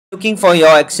Looking for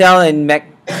your Excel in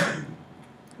Mac.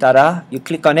 Tada, you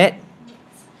click on it.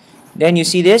 Then you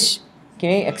see this.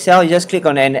 Okay, Excel, you just click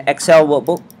on an Excel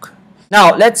workbook.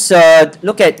 Now let's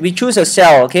look at, we choose a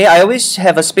cell. Okay, I always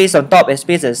have a space on top and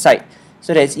space at the side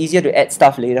so that it's easier to add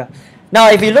stuff later. Now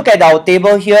if you look at our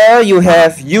table here, you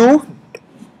have U,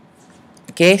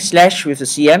 okay, slash with the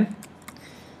CM.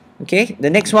 Okay, the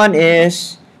next one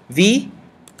is V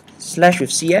slash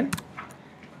with CM.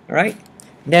 Alright,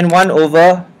 then 1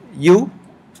 over U,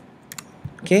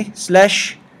 okay,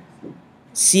 slash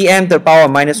CM to the power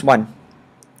of minus 1.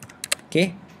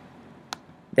 Okay,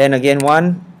 then again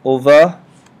 1 over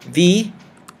V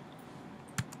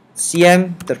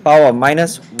CM to the power of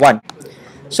minus 1.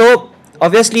 So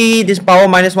obviously this power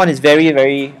minus 1 is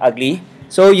very ugly,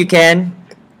 so you can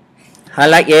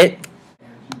highlight it.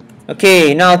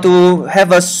 Okay, now to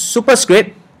have a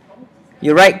superscript,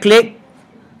 you right click.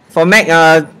 For Mac,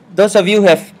 those of you who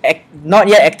have not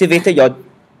yet activated your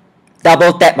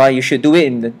double tap, you should do it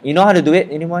in the, you know how to do it,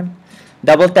 anyone?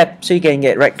 Double tap so you can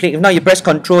get right click. If not, you press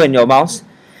Control in your mouse.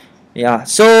 Yeah,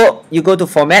 so you go to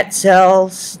format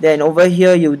cells, then over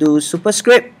here you do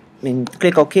superscript,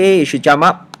 click OK, it should jump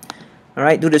up.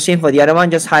 Alright, do the same for the other one,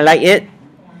 just highlight it.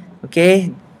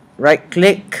 Okay, right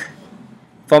click,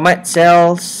 format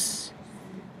cells,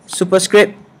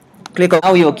 superscript, click on.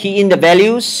 Now we will key in the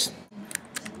values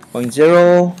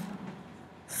 0.0,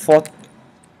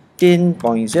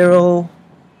 14.0,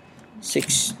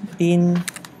 16.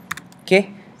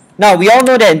 Okay, now we all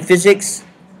know that in physics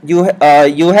you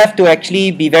have to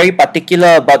actually be very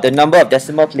particular about the number of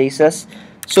decimal places.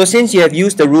 So since you have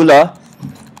used the ruler,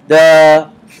 the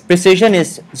precision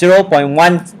is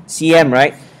 0.1 cm,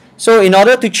 right? So in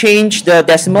order to change the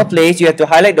decimal place, you have to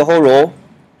highlight the whole row,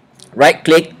 right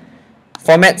click,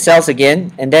 format cells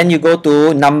again, and then you go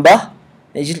to number.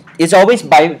 It's always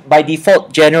by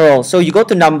default general, so you go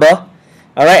to number,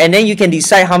 alright, and then you can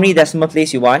decide how many decimal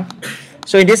place you want.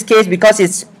 So in this case, because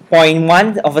it's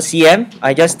 0.1 of a cm,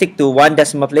 I just stick to 1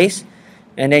 decimal place,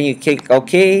 and then you click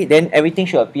OK, then everything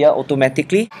should appear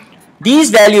automatically. These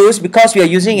values, because we are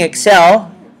using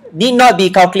Excel, need not be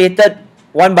calculated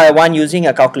one by one using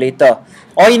a calculator.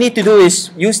 All you need to do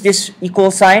is use this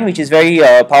equal sign, which is very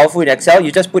powerful in Excel.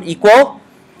 You just put equal,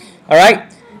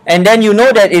 alright, and then you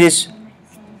know that it is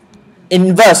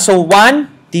inverse, so 1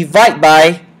 divide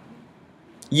by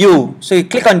U. So you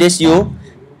click on this U,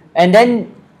 and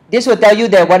then this will tell you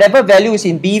that whatever value is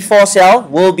in B4 cell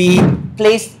will be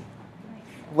placed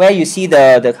where you see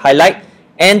the highlight.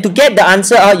 And to get the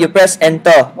answer out, you press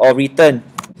enter or return.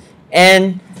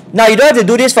 And now you don't have to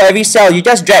do this for every cell, you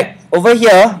just drag. Over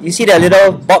here, you see that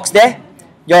little box there?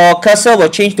 Your cursor will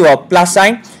change to a plus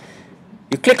sign.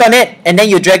 You click on it and then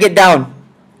you drag it down.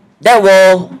 That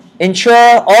will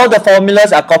ensure all the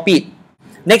formulas are copied.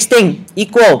 Next thing,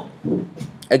 equal.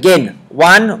 Again,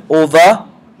 1 over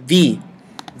V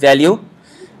value.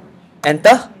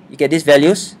 Enter, you get these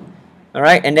values.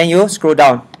 Alright, and then you scroll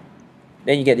down.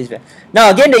 Then you get this value. Now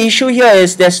again, the issue here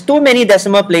is there's too many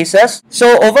decimal places.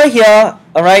 So over here,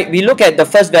 alright, we look at the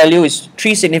first value is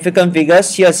 3 significant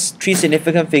figures. Here's 3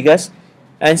 significant figures.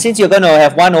 And since you're going to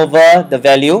have 1 over the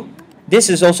value, this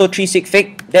is also 3 sig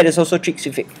fig, that is also 3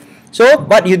 sig fig. So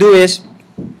what you do is,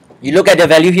 you look at the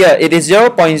value here, it is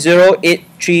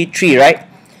 0.0833, right?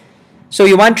 So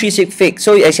you want 3 sig fig,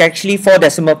 so it's actually 4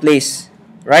 decimal place,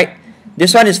 right?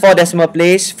 This one is 4 decimal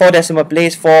place, 4 decimal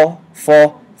place, 4,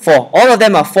 4, 4. All of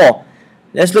them are 4.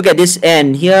 Let's look at this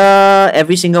end. Here,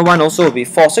 every single one also will be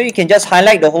 4. So you can just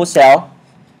highlight the whole cell.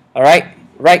 Alright,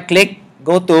 right click,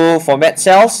 go to format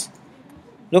cells,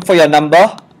 look for your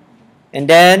number, and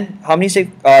then how many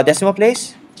decimal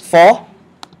place? 4.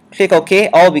 Click OK,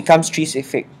 all becomes 3 sig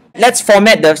fig. Let's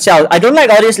format the cell. I don't like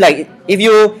all this, like if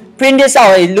you print this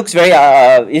out, it looks very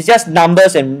it's just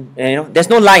numbers and there's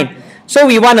no line. So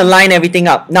we want to line everything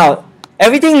up. Now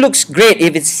everything looks great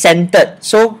if it's centered.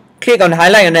 So click on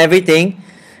highlight on everything,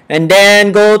 and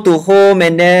then go to home,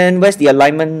 and then where's the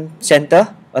alignment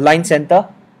center? Align center.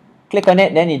 Click on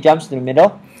it, then it jumps to the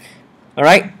middle.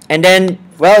 Alright, and then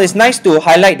well, it's nice to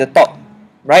highlight the top,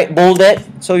 right? Bold it,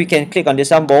 so you can click on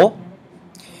this one, bold.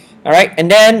 Alright, and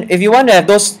then if you want to have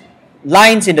those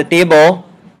lines in the table,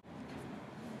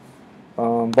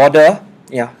 border,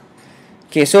 yeah.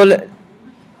 Okay, so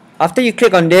after you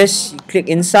click on this, you click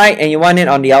inside and you want it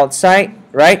on the outside,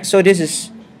 right? So this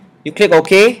is, you click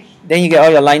OK, then you get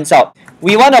all your lines out.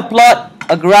 We want to plot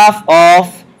a graph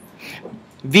of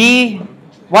V,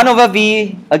 1 over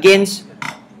V against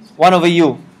 1 over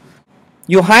U.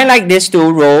 You highlight these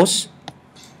 2 rows,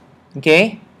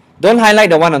 okay? Don't highlight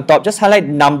the one on top, just highlight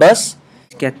numbers.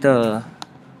 Scatter.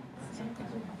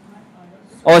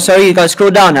 Oh, sorry, you got to scroll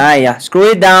down. Ah, yeah,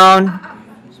 scroll it down.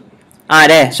 Ah,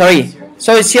 there, sorry.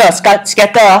 So it's here,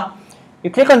 scatter. You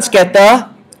click on scatter,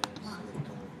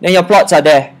 then your plots are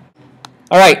there.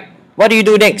 Alright, what do you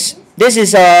do next? This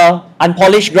is a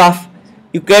unpolished graph.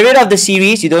 You get rid of the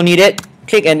series, you don't need it.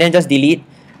 Click and then just delete.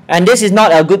 And this is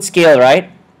not a good scale,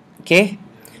 right? Okay.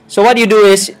 So what you do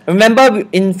is, remember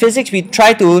in physics we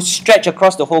try to stretch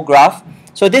across the whole graph.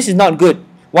 So this is not good.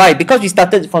 Why? Because we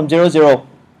started from 0, 0.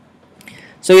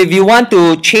 So if you want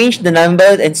to change the number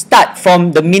and start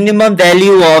from the minimum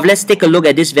value of, let's take a look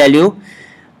at this value,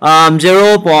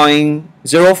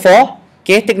 0.04.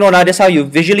 Okay, take note now, that's how you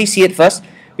visually see it first.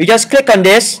 You just click on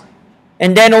this,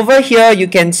 and then over here you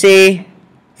can say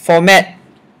format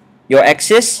your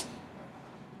axis,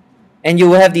 and you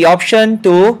will have the option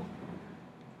to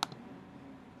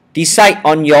decide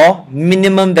on your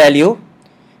minimum value.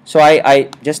 So I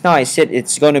just now I said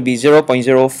it's going to be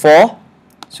 0.04.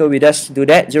 So we just do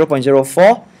that,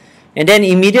 0.04. And then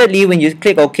immediately when you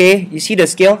click OK, you see the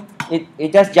scale,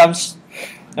 it just jumps.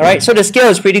 Alright, so the scale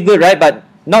is pretty good, right? But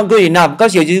not good enough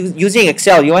because you're using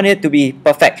Excel. You want it to be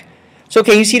perfect. So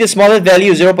can you see the smallest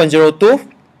value,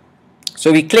 0.02?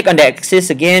 So we click on the axis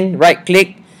again, right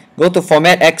click, go to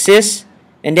format axis,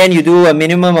 and then you do a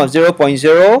minimum of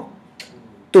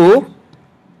 0.02.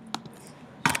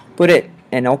 Put it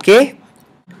and OK.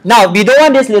 Now we don't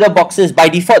want these little boxes. By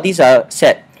default these are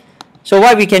set. So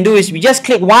what we can do is we just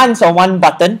click once on one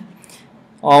button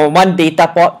or one data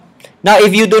pot. Now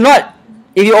if you do not,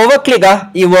 if you over click,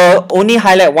 it will only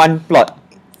highlight one plot.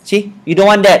 See, you don't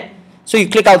want that. So you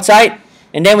click outside,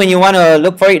 and then when you want to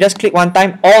look for it, just click one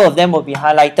time, all of them will be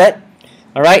highlighted.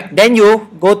 Alright, then you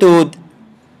go to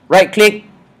right click.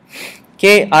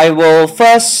 Okay, I will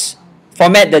first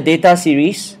format the data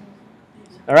series.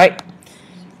 Alright,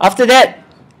 after that,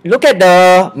 look at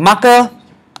the marker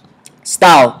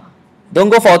style. Don't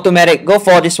go for automatic, go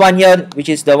for this one here, which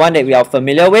is the one that we are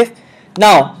familiar with.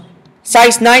 Now,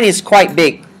 size 9 is quite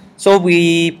big, so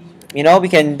we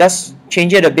can just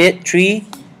change it a bit. 3,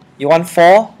 you want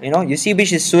 4, you see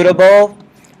which is suitable.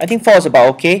 I think 4 is about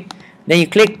okay. Then you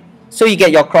click, so you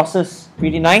get your crosses,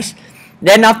 pretty nice.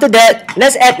 Then after that,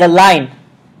 let's add a line.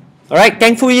 Alright,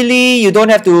 thankfully you don't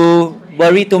have to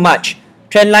worry too much.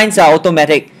 Trend lines are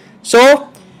automatic. So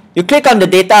you click on the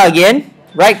data again,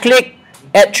 right click,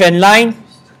 add trend line.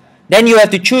 Then you have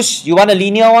to choose, you want a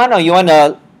linear one or you want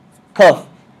a curve.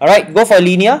 Alright, go for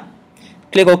linear,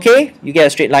 click OK, you get a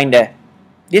straight line there.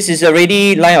 This is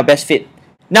already line of best fit.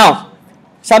 Now,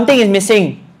 something is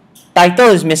missing. Title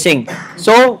is missing.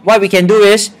 So, what we can do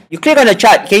is, you click on the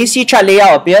chart. Can you see chart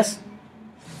layout appears?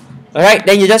 Alright,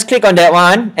 then you just click on that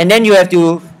one, and then you have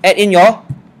to add in your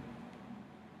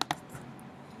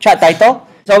chart title.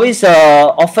 It's always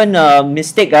often a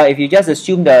mistake if you just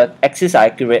assume the axes are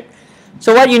accurate.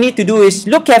 So what you need to do is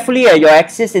look carefully at your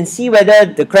axis and see whether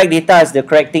the correct data is the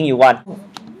correct thing you want.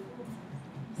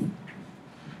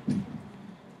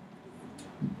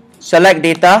 Select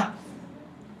data.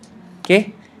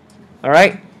 Okay.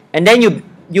 Alright. And then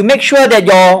you make sure that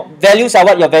your values are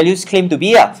what your values claim to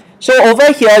be. So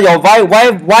over here, your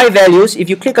y values, if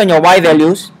you click on your y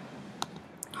values,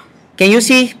 can you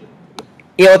see?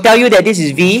 It will tell you that this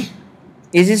is V.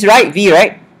 Is this right? V,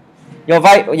 right? Your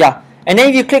y, yeah. And then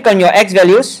if you click on your x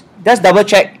values, just double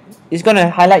check. It's going to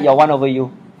highlight your 1 over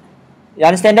u. You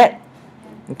understand that?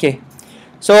 Okay.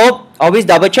 So, always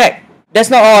double check. That's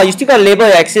not all. You still got to label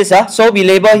your axis. So, we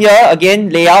label here, again,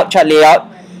 layout, chart layout.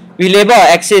 We label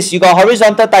our axis. You got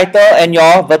horizontal title and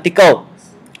your vertical.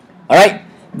 Alright.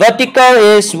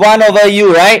 Vertical is 1 over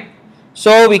u, right?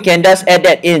 So, we can just add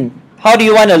that in. How do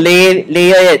you want to layer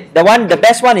it? The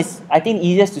best one is, I think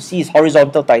easiest to see is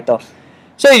horizontal title.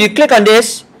 So, if you click on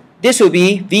this, this will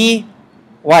be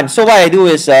V1. So what I do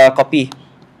is copy.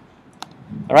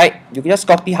 Alright, you can just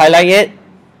copy, highlight it.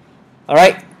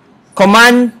 Alright,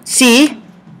 Command C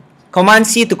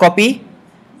to copy.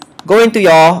 Go into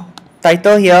your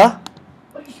title here.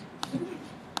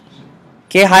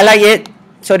 Okay, highlight it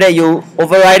so that you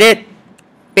override it.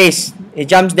 Paste, it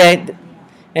jumps there.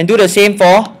 And do the same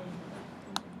for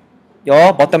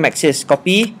your bottom axis.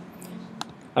 Copy.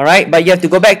 Alright, but you have to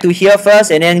go back to here first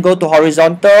and then go to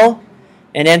horizontal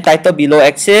and then title below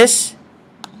axis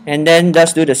and then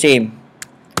just do the same.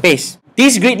 Paste.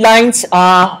 These grid lines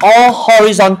are all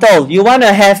horizontal. You want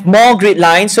to have more grid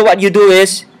lines, so what you do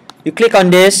is you click on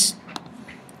this,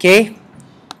 okay,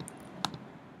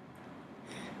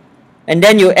 and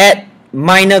then you add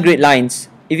minor grid lines.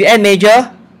 If you add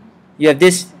major, you have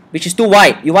this which is too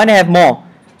wide. You want to have more,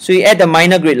 so you add the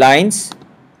minor grid lines.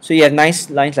 So you have nice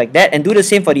lines like that, and do the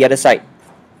same for the other side.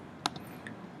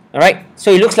 Alright,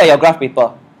 so it looks like your graph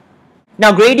paper.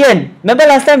 Now gradient. Remember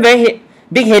last time very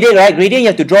big headed, right? Gradient, you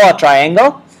have to draw a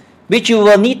triangle, which you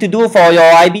will need to do for your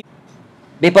IB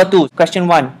paper 2. Question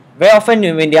 1. Very often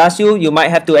when they ask you, you might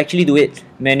have to actually do it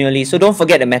manually. So don't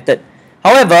forget the method.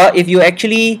 However, if you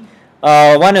actually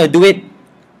want to do it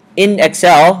in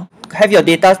Excel, have your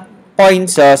data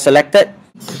points selected.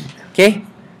 Okay.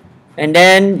 And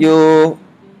then you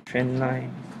trend line.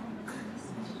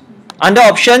 Under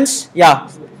options, yeah.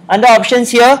 Under options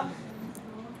here,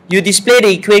 you display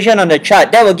the equation on the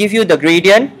chart. That will give you the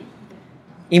gradient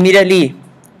immediately.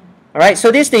 Alright,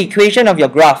 so this is the equation of your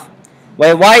graph,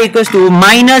 where y equals to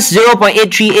minus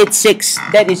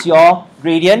 0.8386. That is your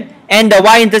gradient. And the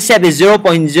y-intercept is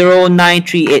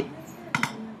 0.0938.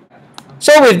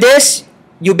 So with this,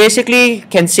 you basically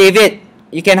can save it.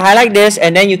 You can highlight this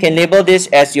and then you can label this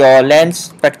as your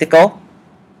lens practical.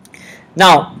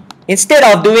 Now, instead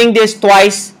of doing this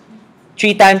twice,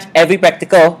 3 times every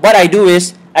practical, what I do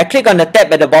is I click on the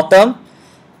tab at the bottom,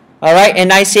 alright,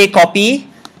 and I say copy.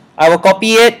 I will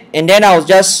copy it and then I'll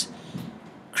just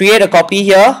create a copy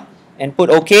here and put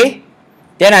OK.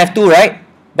 Then I have 2, right?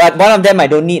 But one of them I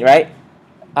don't need, right?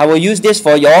 I will use this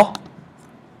for your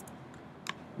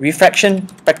refraction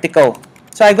practical.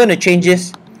 So I'm going to change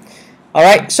this.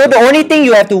 Alright, so the only thing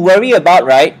you have to worry about,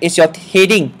 right, is your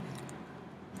heading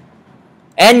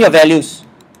and your values.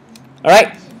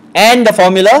 Alright, and the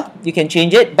formula, you can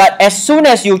change it. But as soon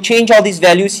as you change all these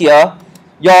values here,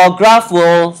 your graph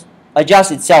will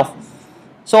adjust itself.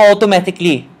 So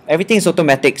automatically, everything is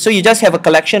automatic. So you just have a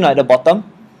collection at the bottom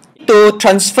to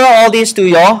transfer all this to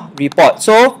your report.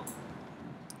 So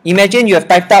imagine you have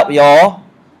typed up your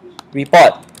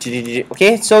report.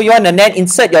 Okay, so you want to then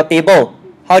insert your table.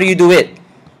 How do you do it?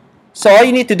 So all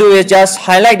you need to do is just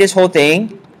highlight this whole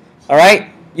thing. Alright,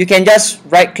 you can just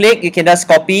right click, you can just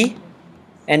copy,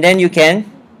 and then you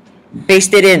can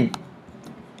paste it in.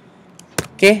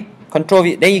 Okay, control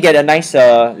V, then you get a nice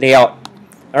layout.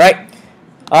 Alright,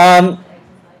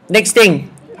 next thing,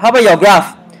 how about your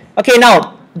graph? Okay,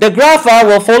 now the graph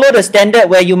will follow the standard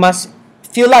where you must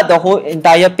fill out the whole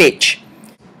entire page.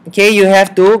 Okay, you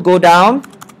have to go down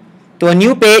to a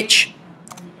new page.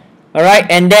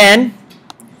 Alright, and then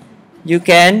you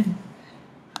can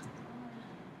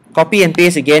copy and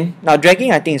paste again. Now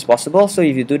dragging I think is possible, so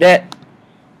if you do that,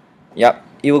 yep,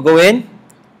 you will go in.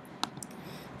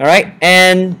 Alright,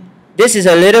 and this is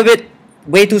a little bit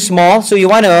way too small, so you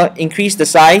want to increase the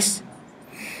size.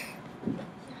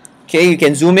 Okay, you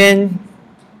can zoom in.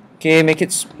 Okay, make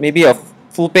it maybe a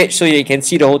full page so you can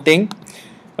see the whole thing.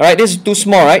 Alright, this is too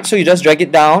small, right? So you just drag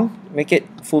it down, make it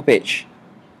full page.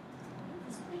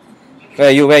 Where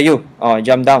are you? Where are you? Oh,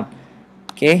 jump down.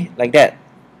 Okay, like that.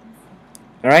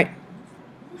 Alright.